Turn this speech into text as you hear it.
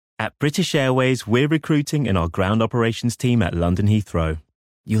At British Airways, we're recruiting in our ground operations team at London Heathrow.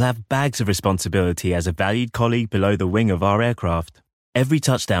 You'll have bags of responsibility as a valued colleague below the wing of our aircraft. Every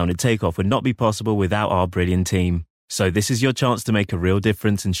touchdown and takeoff would not be possible without our brilliant team. So this is your chance to make a real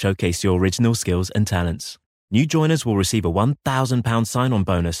difference and showcase your original skills and talents. New joiners will receive a £1,000 sign-on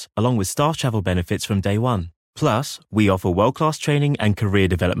bonus, along with staff travel benefits from day one. Plus, we offer world-class training and career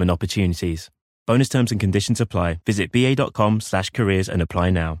development opportunities. Bonus terms and conditions apply. Visit ba.com/careers and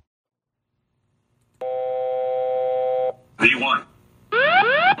apply now. V1.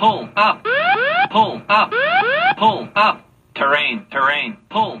 Pull up. Pull up. Pull up. Terrain.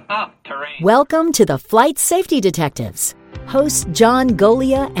 Pull up. Terrain. Welcome to the Flight Safety Detectives. Hosts John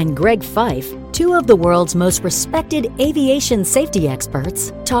Golia and Greg Fife, two of the world's most respected aviation safety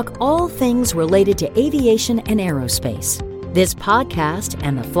experts, talk all things related to aviation and aerospace. This podcast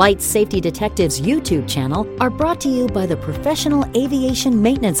and the Flight Safety Detectives YouTube channel are brought to you by the Professional Aviation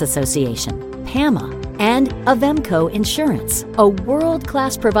Maintenance Association, PAMA, and Avemco Insurance, a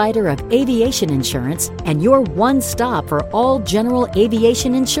world-class provider of aviation insurance and your one stop for all general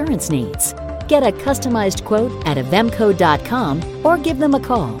aviation insurance needs. Get a customized quote at avemco.com or give them a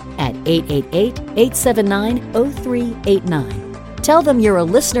call at 888-879-0389. Tell them you're a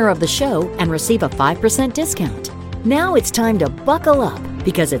listener of the show and receive a 5% discount. Now it's time to buckle up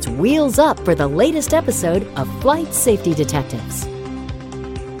because it's wheels up for the latest episode of Flight Safety Detectives.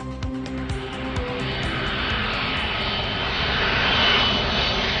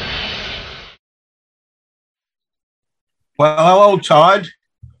 Well, hello, Todd.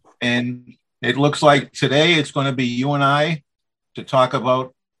 And it looks like today it's going to be you and I to talk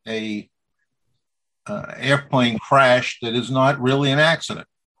about a airplane crash that is not really an accident.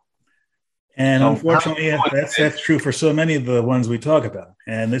 And so, unfortunately, that's true for so many of the ones we talk about,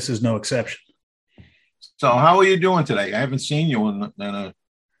 and this is no exception. So how are you doing today? I haven't seen you in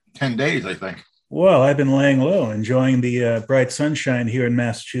 10 days, I think. Well, I've been laying low, enjoying the bright sunshine here in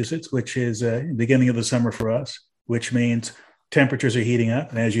Massachusetts, which is the beginning of the summer for us, which means temperatures are heating up.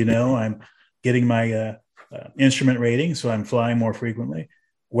 And as you know, I'm getting my instrument rating, so I'm flying more frequently.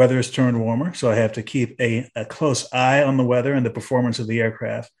 Weather has turned warmer, so I have to keep a close eye on the weather and the performance of the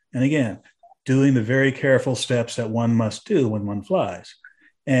aircraft. And again, doing the very careful steps that one must do when one flies.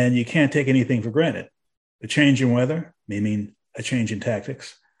 And you can't take anything for granted. A change in weather may mean a change in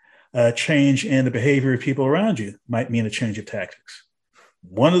tactics. A change in the behavior of people around you might mean a change of tactics.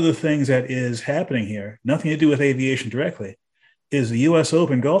 One of the things that is happening here, nothing to do with aviation directly, is the U.S.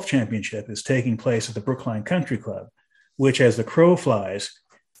 Open Golf Championship is taking place at the Brookline Country Club, which, as the crow flies,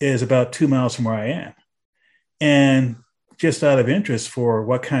 is about 2 miles from where I am. And just out of interest for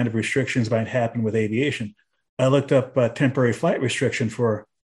what kind of restrictions might happen with aviation, I looked up a temporary flight restriction for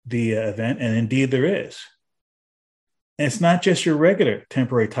the event, and indeed there is. And it's not just your regular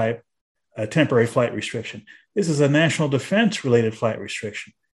temporary flight restriction. This is a national defense-related flight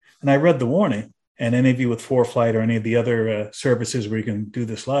restriction. And I read the warning, and any of you with ForeFlight or any of the other services where you can do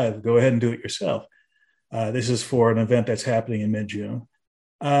this live, go ahead and do it yourself. This is for an event that's happening in mid-June.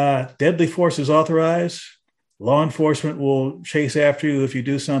 Deadly force is authorized. Law enforcement will chase after you if you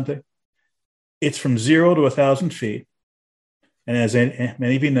do something. It's from 0 to 1,000 feet. And as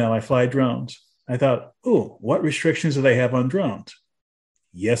many of you know, I fly drones. I thought, what restrictions do they have on drones?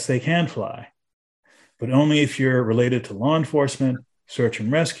 Yes, they can fly, but only if you're related to law enforcement, search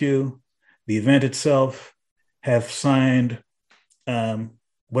and rescue, the event itself, have signed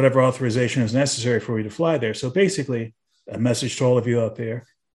whatever authorization is necessary for you to fly there. So basically, a message to all of you out there,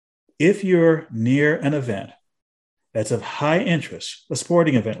 if you're near an event that's of high interest, a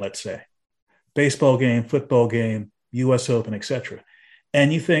sporting event, let's say, baseball game, football game, US Open, etc.,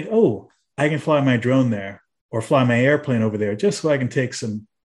 and you think, I can fly my drone there or fly my airplane over there just so I can take some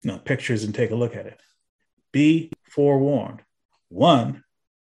pictures and take a look at it. Be forewarned. 1,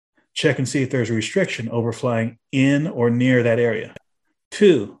 check and see if there's a restriction over flying in or near that area.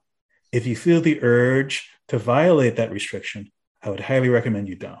 2, if you feel the urge to violate that restriction, I would highly recommend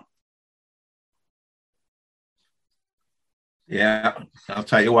you don't. Yeah, I'll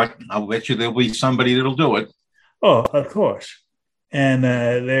tell you what, I'll bet you there'll be somebody that'll do it. Oh, of course. And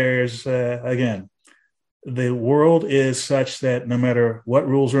there's, again, the world is such that no matter what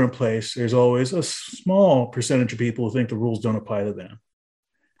rules are in place, there's always a small percentage of people who think the rules don't apply to them.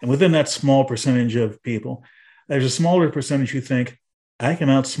 And within that small percentage of people, there's a smaller percentage who think, I can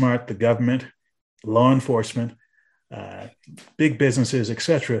outsmart the government, law enforcement, big businesses,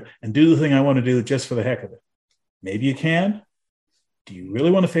 etc., and do the thing I want to do just for the heck of it. Maybe you can. Do you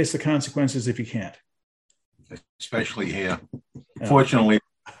really want to face the consequences if you can't? Especially here. Fortunately,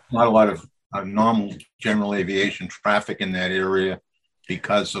 not a lot of normal general aviation traffic in that area.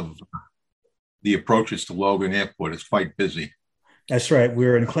 because of the approaches to Logan Airport. It's quite busy. That's right.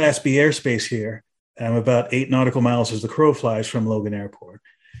 We're in Class B airspace here. I'm about 8 nautical miles as the crow flies from Logan Airport.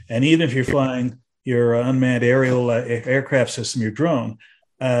 And even if you're flying your unmanned aerial aircraft system, your drone,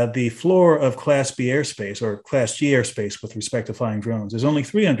 the floor of Class B airspace or Class G airspace with respect to flying drones is only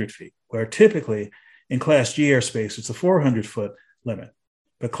 300 feet, where typically in Class G airspace, it's a 400-foot limit.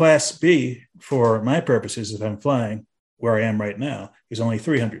 But Class B, for my purposes, if I'm flying where I am right now, is only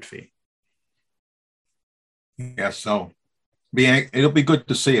 300 feet. Yeah, so it'll be good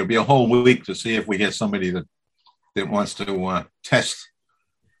to see. It'll be a whole week to see if we get somebody that wants to test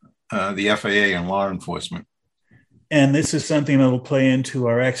the FAA and law enforcement. And this is something that will play into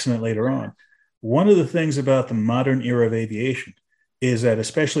our accident later on. One of the things about the modern era of aviation is that,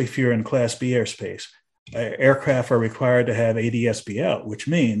 especially if you're in Class B airspace, aircraft are required to have ADS-B out, which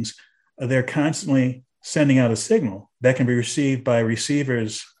means they're constantly sending out a signal that can be received by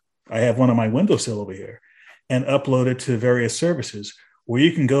receivers. I have one on my windowsill over here, and uploaded to various services where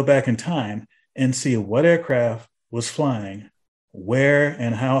you can go back in time and see what aircraft was flying, where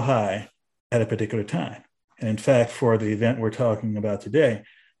and how high at a particular time. And in fact, for the event we're talking about today,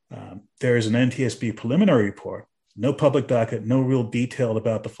 there is an NTSB preliminary report, no public docket, no real detail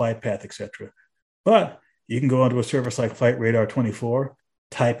about the flight path, etc. But you can go onto a service like Flight Radar 24,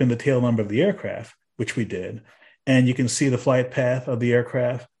 type in the tail number of the aircraft, which we did, and you can see the flight path of the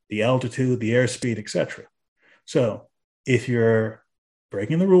aircraft, the altitude, the airspeed, etc. So if you're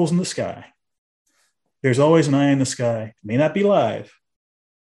breaking the rules in the sky, there's always an eye in the sky. It may not be live,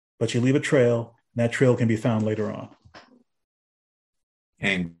 but you leave a trail, and that trail can be found later on.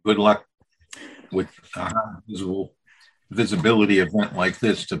 And good luck with a visibility event like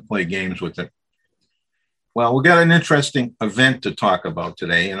this to play games with it. Well, we got an interesting event to talk about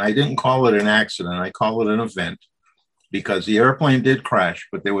today, and I didn't call it an accident. I call it an event because the airplane did crash,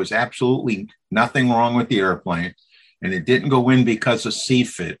 but there was absolutely nothing wrong with the airplane, and it didn't go in because of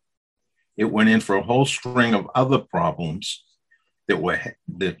CFIT. It went in for a whole string of other problems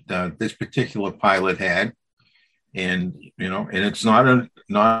that this particular pilot had, and it's not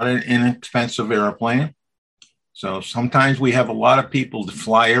an inexpensive airplane. So sometimes we have a lot of people that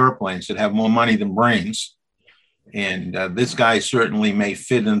fly airplanes that have more money than brains, and this guy certainly may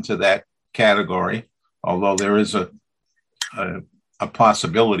fit into that category. Although there is a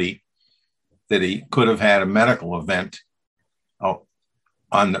possibility that he could have had a medical event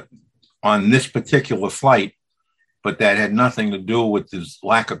on this particular flight, but that had nothing to do with his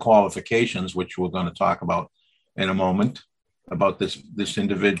lack of qualifications, which we're going to talk about in a moment, about this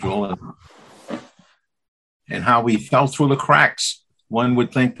individual and how he fell through the cracks. One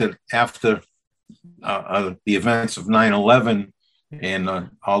would think that after the events of 9/11 and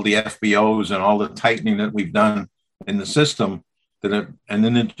all the FBOs and all the tightening that we've done in the system, that an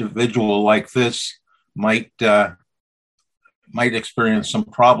individual like this might experience some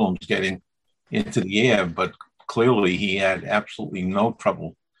problems getting into the air, but clearly he had absolutely no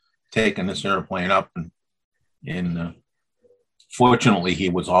trouble taking this airplane up, and fortunately he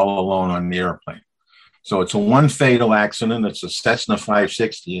was all alone on the airplane. So it's a one fatal accident. It's a Cessna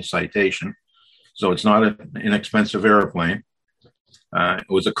 560 citation, so it's not an inexpensive airplane. It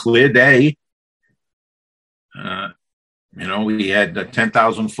was a clear day. We had a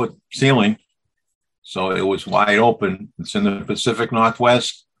 10,000-foot ceiling, so it was wide open. It's in the Pacific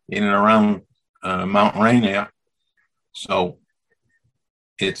Northwest, in and around Mount Rainier. So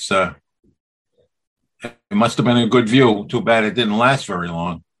it must have been a good view. Too bad it didn't last very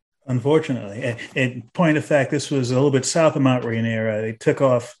long. Unfortunately, in point of fact, this was a little bit south of Mount Rainier. He took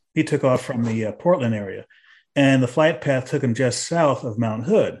off from the Portland area, and the flight path took him just south of Mount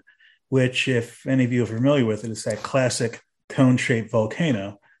Hood, which, if any of you are familiar with it, is that classic cone-shaped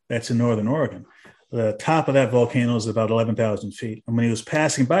volcano that's in northern Oregon. The top of that volcano is about 11,000 feet. And when he was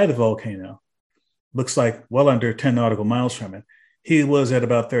passing by the volcano, looks like well under 10 nautical miles from it, he was at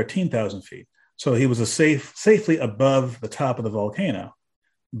about 13,000 feet. So he was safely above the top of the volcano.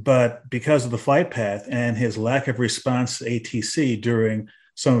 But because of the flight path and his lack of response to ATC during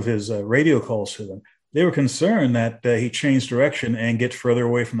some of his radio calls to them, they were concerned that he changed direction and get further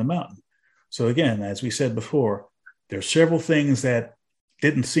away from the mountain. So again, as we said before, there are several things that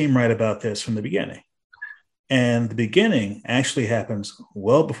didn't seem right about this from the beginning. And the beginning actually happens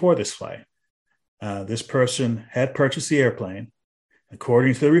well before this flight. This person had purchased the airplane.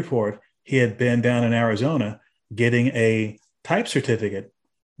 According to the report, he had been down in Arizona getting a type certificate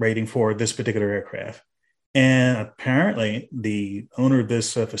rating for this particular aircraft. And apparently the owner of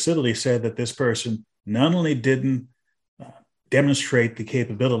this facility said that this person not only didn't demonstrate the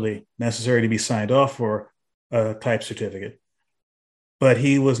capability necessary to be signed off for a type certificate, but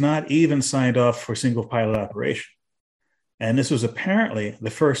he was not even signed off for single pilot operation. And this was apparently the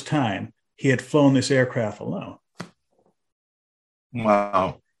first time he had flown this aircraft alone.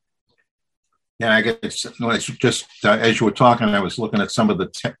 Wow. Yeah, I guess it's just as you were talking, I was looking at some of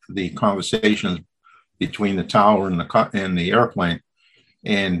the conversations between the tower and the airplane,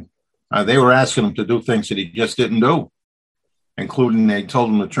 and they were asking him to do things that he just didn't do, including they told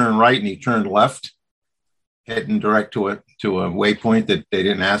him to turn right and he turned left, heading direct to a waypoint that they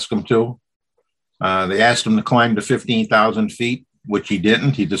didn't ask him to. They asked him to climb to 15,000 feet, which he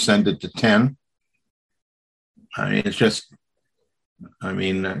didn't. He descended to 10. I mean, it's just,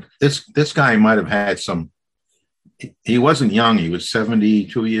 this guy might have had some, he wasn't young. He was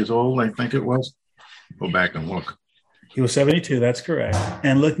 72 years old, I think it was. Go back and look. He was 72, that's correct.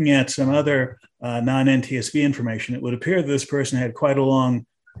 And looking at some other non-NTSB information, it would appear that this person had quite a long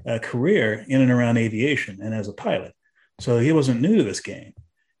career in and around aviation and as a pilot. So he wasn't new to this game.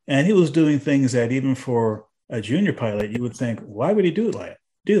 And he was doing things that even for a junior pilot, you would think, why would he do that?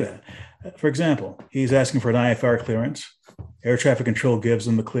 For example, he's asking for an IFR clearance. Air traffic control gives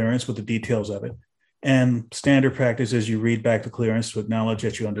him the clearance with the details of it. And standard practice is you read back the clearance to acknowledge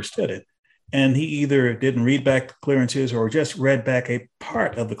that you understood it. And he either didn't read back the clearances or just read back a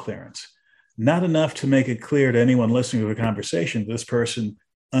part of the clearance. Not enough to make it clear to anyone listening to the conversation, this person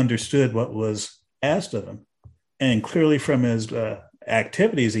understood what was asked of him. And clearly from his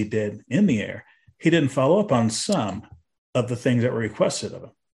activities he did in the air, he didn't follow up on some of the things that were requested of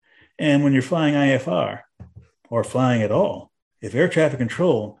him. And when you're flying IFR or flying at all, if air traffic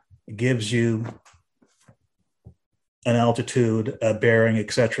control gives you an altitude, a bearing,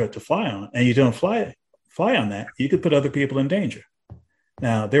 etc., to fly on, and you don't fly on that, you could put other people in danger.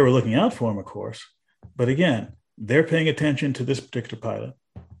 Now, they were looking out for him, of course, but again, they're paying attention to this particular pilot.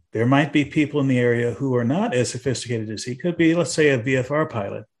 There might be people in the area who are not as sophisticated as he could be, let's say a VFR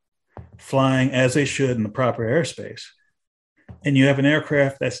pilot, flying as they should in the proper airspace, and you have an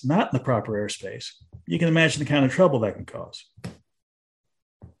aircraft that's not in the proper airspace. You can imagine the kind of trouble that can cause.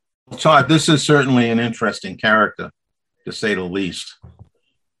 Todd, this is certainly an interesting character, to say the least.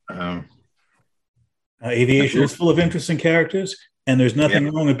 Aviation is full of interesting characters, and there's nothing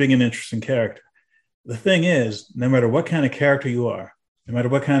wrong with being an interesting character. The thing is, no matter what kind of character you are, no matter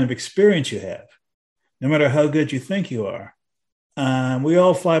what kind of experience you have, no matter how good you think you are, we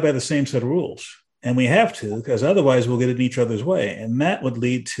all fly by the same set of rules. And we have to, because otherwise we'll get in each other's way. And that would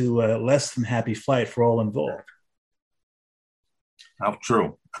lead to a less than happy flight for all involved. How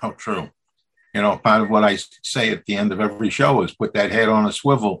true. How true. You know, part of what I say at the end of every show is put that head on a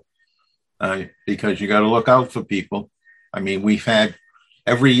swivel, because you got to look out for people. I mean,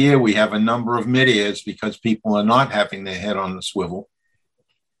 every year we have a number of mid-airs because people are not having their head on the swivel.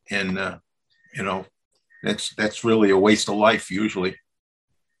 And, that's really a waste of life usually.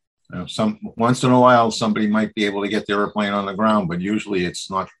 Once in a while, somebody might be able to get their airplane on the ground, but usually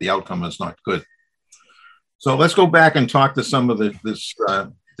the outcome is not good. So let's go back and talk to some of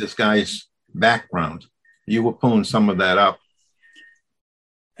this guy's background. You were pulling some of that up.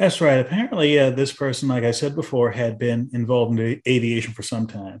 That's right. Apparently, this person, like I said before, had been involved in aviation for some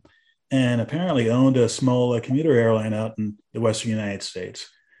time and apparently owned a small commuter airline out in the Western United States.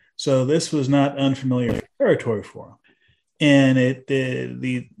 So this was not unfamiliar territory for him. And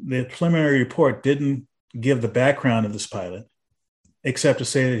the preliminary report didn't give the background of this pilot, except to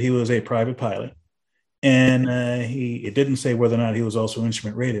say that he was a private pilot. And it didn't say whether or not he was also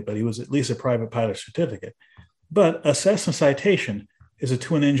instrument rated, but he was at least a private pilot certificate. But a Cessna Citation is a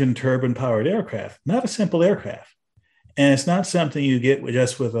twin-engine turbine-powered aircraft, not a simple aircraft. And it's not something you get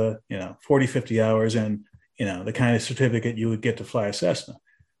just with 40, 50 hours and, the kind of certificate you would get to fly a Cessna,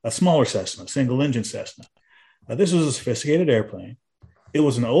 a smaller Cessna, single-engine Cessna. This was a sophisticated airplane. It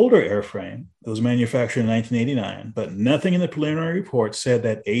was an older airframe. It was manufactured in 1989, but nothing in the preliminary report said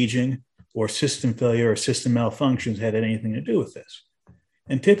that aging or system failure or system malfunctions had anything to do with this.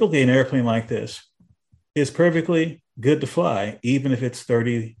 And typically an airplane like this is perfectly good to fly, even if it's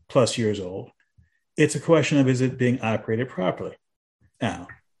 30 plus years old. It's a question of, is it being operated properly? Now,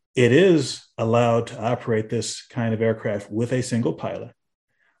 it is allowed to operate this kind of aircraft with a single pilot,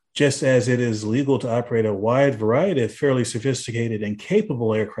 just as it is legal to operate a wide variety of fairly sophisticated and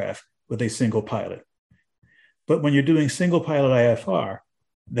capable aircraft with a single pilot. But when you're doing single pilot IFR,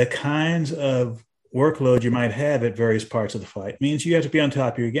 the kinds of workload you might have at various parts of the flight means you have to be on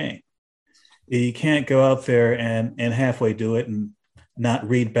top of your game. You can't go out there and halfway do it and not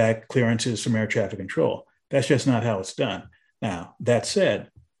read back clearances from air traffic control. That's just not how it's done. Now, that said,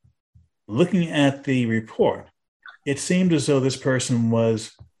 looking at the report, it seemed as though this person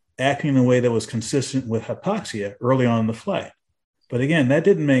was acting in a way that was consistent with hypoxia early on in the flight. But again, that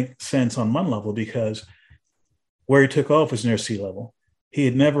didn't make sense on one level because where he took off was near sea level. He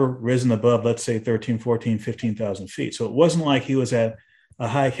had never risen above, let's say, 13, 14, 15,000 feet. So it wasn't like he was at a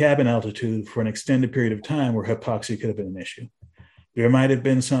high cabin altitude for an extended period of time where hypoxia could have been an issue. There might have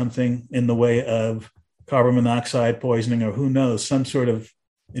been something in the way of carbon monoxide poisoning, or who knows, some sort of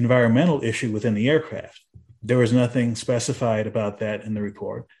environmental issue within the aircraft. There was nothing specified about that in the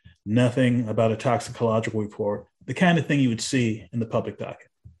report, nothing about a toxicological report, the kind of thing you would see in the public docket.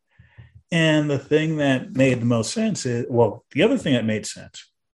 And the thing that made the most sense is, well, the other thing that made sense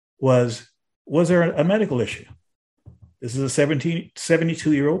was there a medical issue? This is a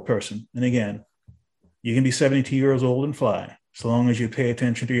 72-year-old person. And again, you can be 72 years old and fly, so long as you pay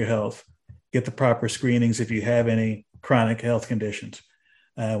attention to your health, get the proper screenings if you have any chronic health conditions.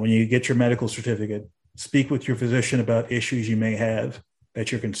 When you get your medical certificate, speak with your physician about issues you may have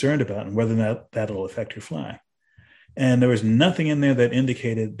that you're concerned about and whether or not that'll affect your flying. And there was nothing in there that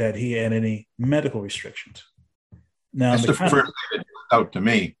indicated that he had any medical restrictions. Now, that's the first thing that jumped out to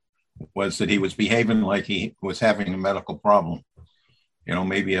me was that he was behaving like he was having a medical problem. You know,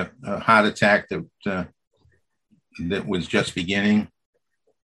 maybe a heart attack that was just beginning,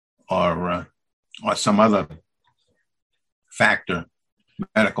 or some other factor,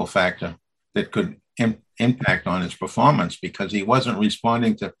 medical factor that could impact on his performance, because he wasn't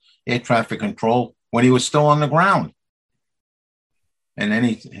responding to air traffic control when he was still on the ground. And then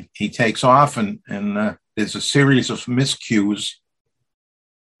he takes off, and there's a series of miscues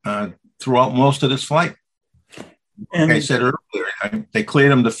throughout most of this flight. And like I said earlier, they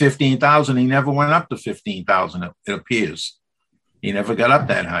cleared him to 15,000. He never went up to 15,000, it appears. He never got up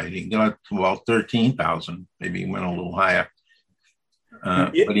that high. He got up to about 13,000. Maybe he went a little higher.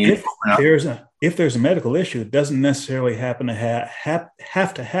 But if there's a medical issue, it doesn't necessarily happen to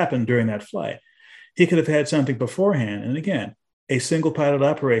have to happen during that flight. He could have had something beforehand. And again, a single pilot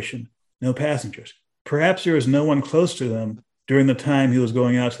operation, no passengers. Perhaps there was no one close to them during the time he was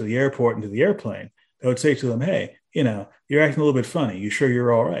going out to the airport and to the airplane that would say to him, hey, you know, you're acting a little bit funny. You sure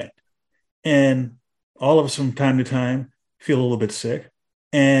you're all right? And all of us from time to time feel a little bit sick.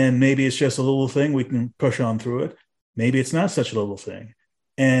 And maybe it's just a little thing. We can push on through it. Maybe it's not such a little thing.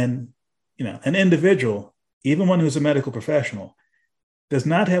 And, you know, an individual, even one who's a medical professional, does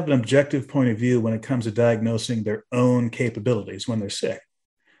not have an objective point of view when it comes to diagnosing their own capabilities when they're sick.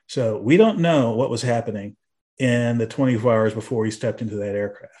 So we don't know what was happening in the 24 hours before he stepped into that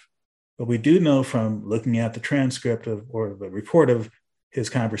aircraft. But we do know from looking at the transcript or the report of his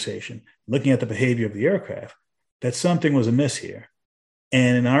conversation, looking at the behavior of the aircraft, that something was amiss here.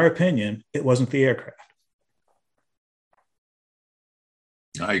 And in our opinion, it wasn't the aircraft.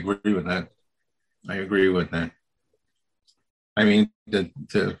 I agree with that. I mean,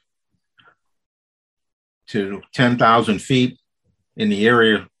 to 10,000 feet in the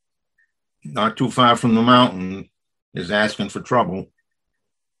area, not too far from the mountain, is asking for trouble.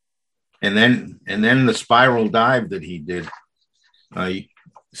 And then the spiral dive that he did.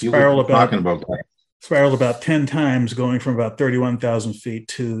 Spiraled about 10 times, going from about 31,000 feet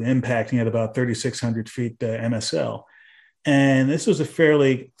to impacting at about 3,600 feet MSL. And this was a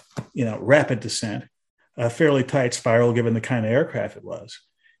fairly, rapid descent, a fairly tight spiral given the kind of aircraft it was.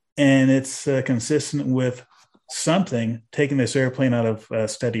 And it's consistent with something taking this airplane out of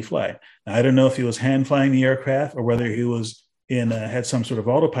steady flight. Now, I don't know if he was hand flying the aircraft or whether he was had some sort of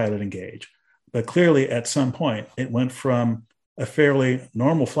autopilot engaged, but clearly at some point it went from a fairly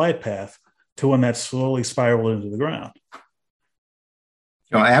normal flight path to one that slowly spiraled into the ground.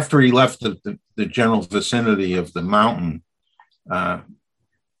 After he left the general vicinity of the mountain,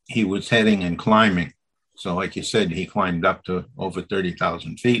 he was heading and climbing. So like you said, he climbed up to over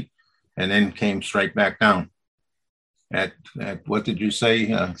 30,000 feet and then came straight back down at what did you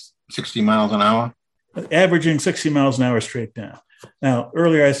say, 60 miles an hour? Averaging 60 miles an hour straight down. Now,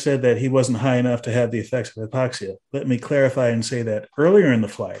 earlier I said that he wasn't high enough to have the effects of hypoxia. Let me clarify and say that earlier in the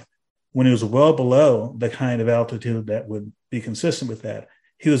flight, when he was well below the kind of altitude that would be consistent with that,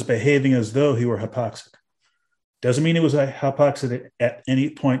 he was behaving as though he were hypoxic. Doesn't mean he was hypoxic at any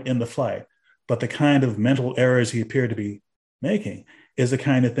point in the flight, but the kind of mental errors he appeared to be making is the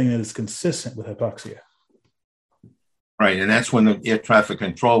kind of thing that is consistent with hypoxia. Right, and that's when the air traffic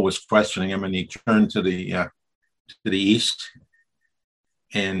control was questioning him, and he turned to the east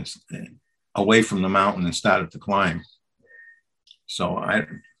and away from the mountain and started to climb.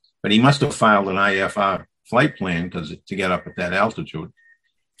 But he must have filed an IFR flight plan to get up at that altitude.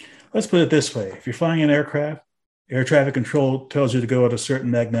 Let's put it this way: if you're flying an aircraft, air traffic control tells you to go at a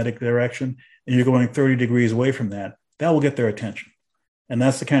certain magnetic direction, and you're going 30 degrees away from that, that will get their attention, and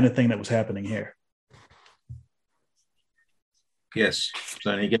that's the kind of thing that was happening here. Yes.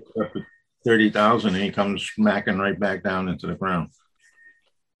 So then he gets up to 30,000 and he comes smacking right back down into the ground.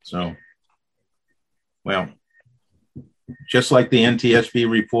 So, well, just like the NTSB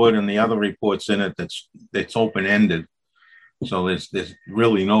report and the other reports in it, that's open-ended. So there's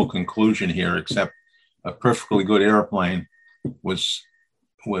really no conclusion here except a perfectly good airplane was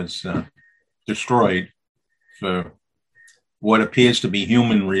destroyed for what appears to be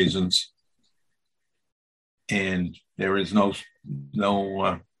human reasons, and there is no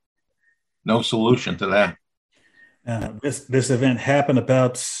solution to that. This event happened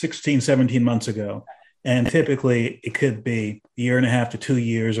about 16, 17 months ago, and typically it could be a year and a half to 2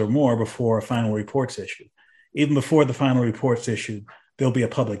 years or more before a final report's issued. Even before the final report's issued, there'll be a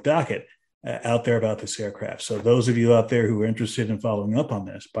public docket out there about this aircraft. So those of you out there who are interested in following up on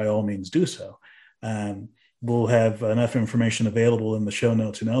this, by all means do so. We'll have enough information available in the show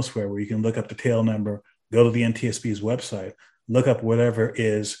notes and elsewhere where you can look up the tail number, go to the NTSB's website, look up whatever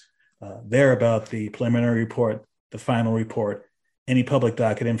is there about the preliminary report, the final report, any public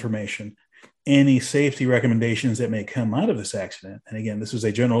docket information, any safety recommendations that may come out of this accident. And again, this is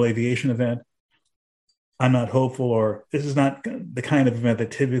a general aviation event. I'm not hopeful, or this is not the kind of event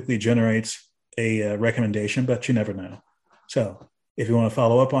that typically generates a recommendation, but you never know. So if you want to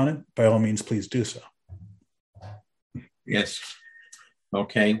follow up on it, by all means, please do so. Yes.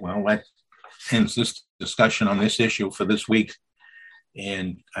 Okay. Well, that ends this discussion on this issue for this week.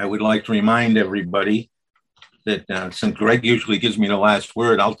 And I would like to remind everybody that since Greg usually gives me the last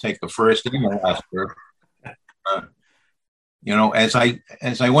word, I'll take the first and the last word.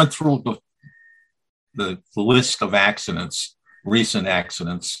 As I went through the list of accidents, recent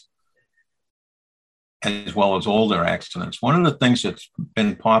accidents, as well as older accidents, one of the things that's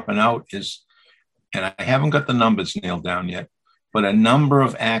been popping out is, and I haven't got the numbers nailed down yet, but a number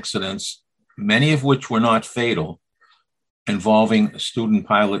of accidents, many of which were not fatal, involving a student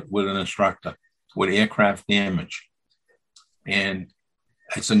pilot with an instructor with aircraft damage. And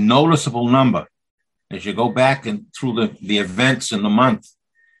it's a noticeable number as you go back and through the events in the month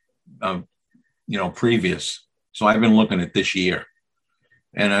previous. So I've been looking at this year,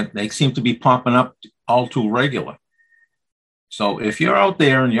 and they seem to be popping up all too regular. So if you're out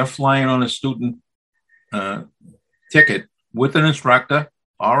there and you're flying on a student ticket with an instructor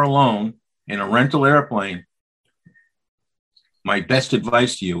or alone in a rental airplane, my best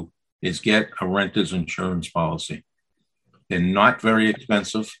advice to you is get a renter's insurance policy. They're not very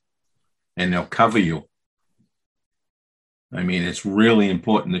expensive and they'll cover you. I mean, it's really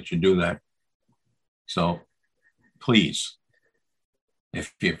important that you do that. So please,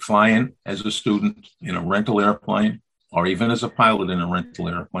 if you're flying as a student in a rental airplane or even as a pilot in a rental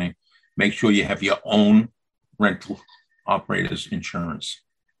airplane, make sure you have your own rental operator's insurance,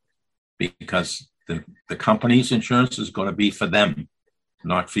 because the company's insurance is going to be for them,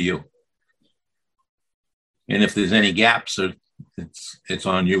 not for you. And if there's any gaps, it's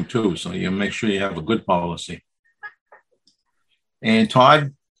on you too. So you make sure you have a good policy. And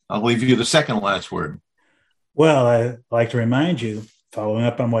Todd, I'll leave you the second last word. Well, I'd like to remind you, following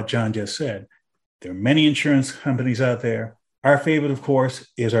up on what John just said, there are many insurance companies out there. Our favorite, of course,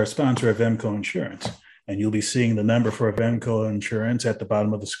 is our sponsor, Avemco Insurance. And you'll be seeing the number for Avemco Insurance at the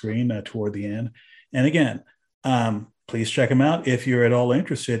bottom of the screen toward the end. And again, please check him out if you're at all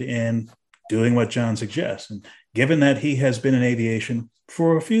interested in doing what John suggests. And given that he has been in aviation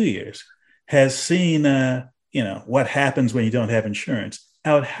for a few years, has seen what happens when you don't have insurance,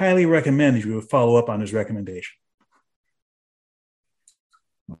 I would highly recommend you follow up on his recommendation.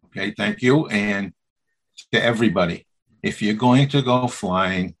 Okay, thank you. And to everybody, if you're going to go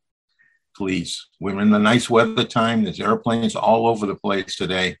flying, please, we're in the nice weather time. There's airplanes all over the place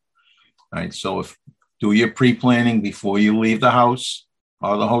today. All right, so do your pre-planning before you leave the house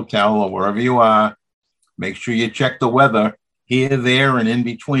or the hotel or wherever you are. Make sure you check the weather here, there, and in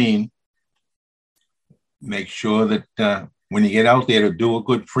between. Make sure that when you get out there to do a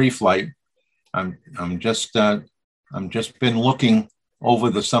good pre-flight, I'm just been looking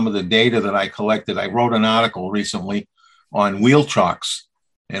over some of the data that I collected. I wrote an article recently on wheel chocks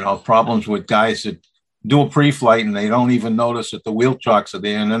and all problems with guys that do a pre-flight and they don't even notice that the wheel chocks are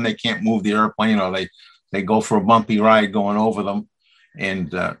there, and then they can't move the airplane, or they go for a bumpy ride going over them.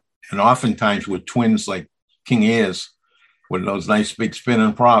 And oftentimes with twins like King Airs with those nice big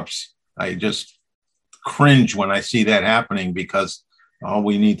spinning props, I just cringe when I see that happening, because all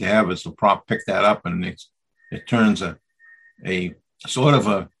we need to have is the prop pick that up, and it turns a sort of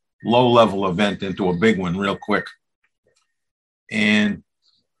a low-level event into a big one real quick. And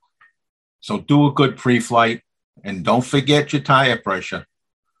so do a good pre-flight, and don't forget your tire pressure.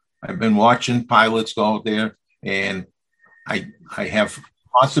 I've been watching pilots go out there, and I have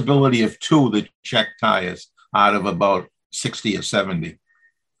possibility of 2 that check tires out of about 60 or 70.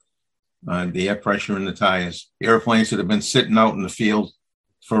 The air pressure in the tires. Airplanes that have been sitting out in the field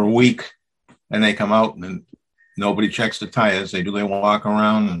for a week, and they come out and nobody checks the tires. They walk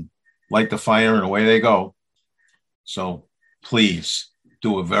around and light the fire and away they go. So please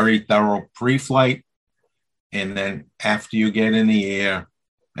do a very thorough pre-flight. And then after you get in the air,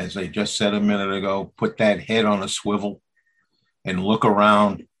 as I just said a minute ago, put that head on a swivel and look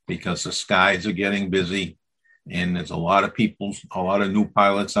around, because the skies are getting busy and there's a lot of people, a lot of new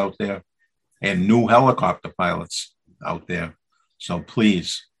pilots out there and new helicopter pilots out there. So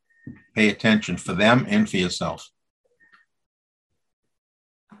please pay attention for them and for yourself.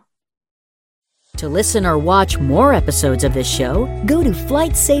 To listen or watch more episodes of this show, go to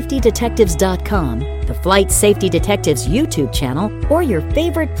FlightSafetyDetectives.com, the Flight Safety Detectives YouTube channel, or your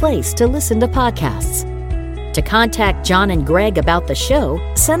favorite place to listen to podcasts. To contact John and Greg about the show,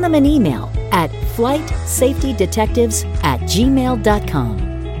 send them an email at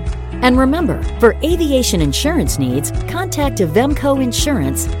flightsafetydetectives@gmail.com. And remember, for aviation insurance needs, contact Avemco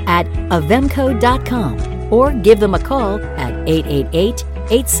Insurance at avemco.com or give them a call at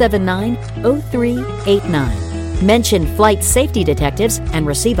 888-879-0389. Mention Flight Safety Detectives and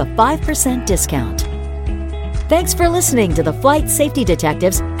receive a 5% discount. Thanks for listening to the Flight Safety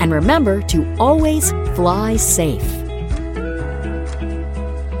Detectives, and remember to always fly safe.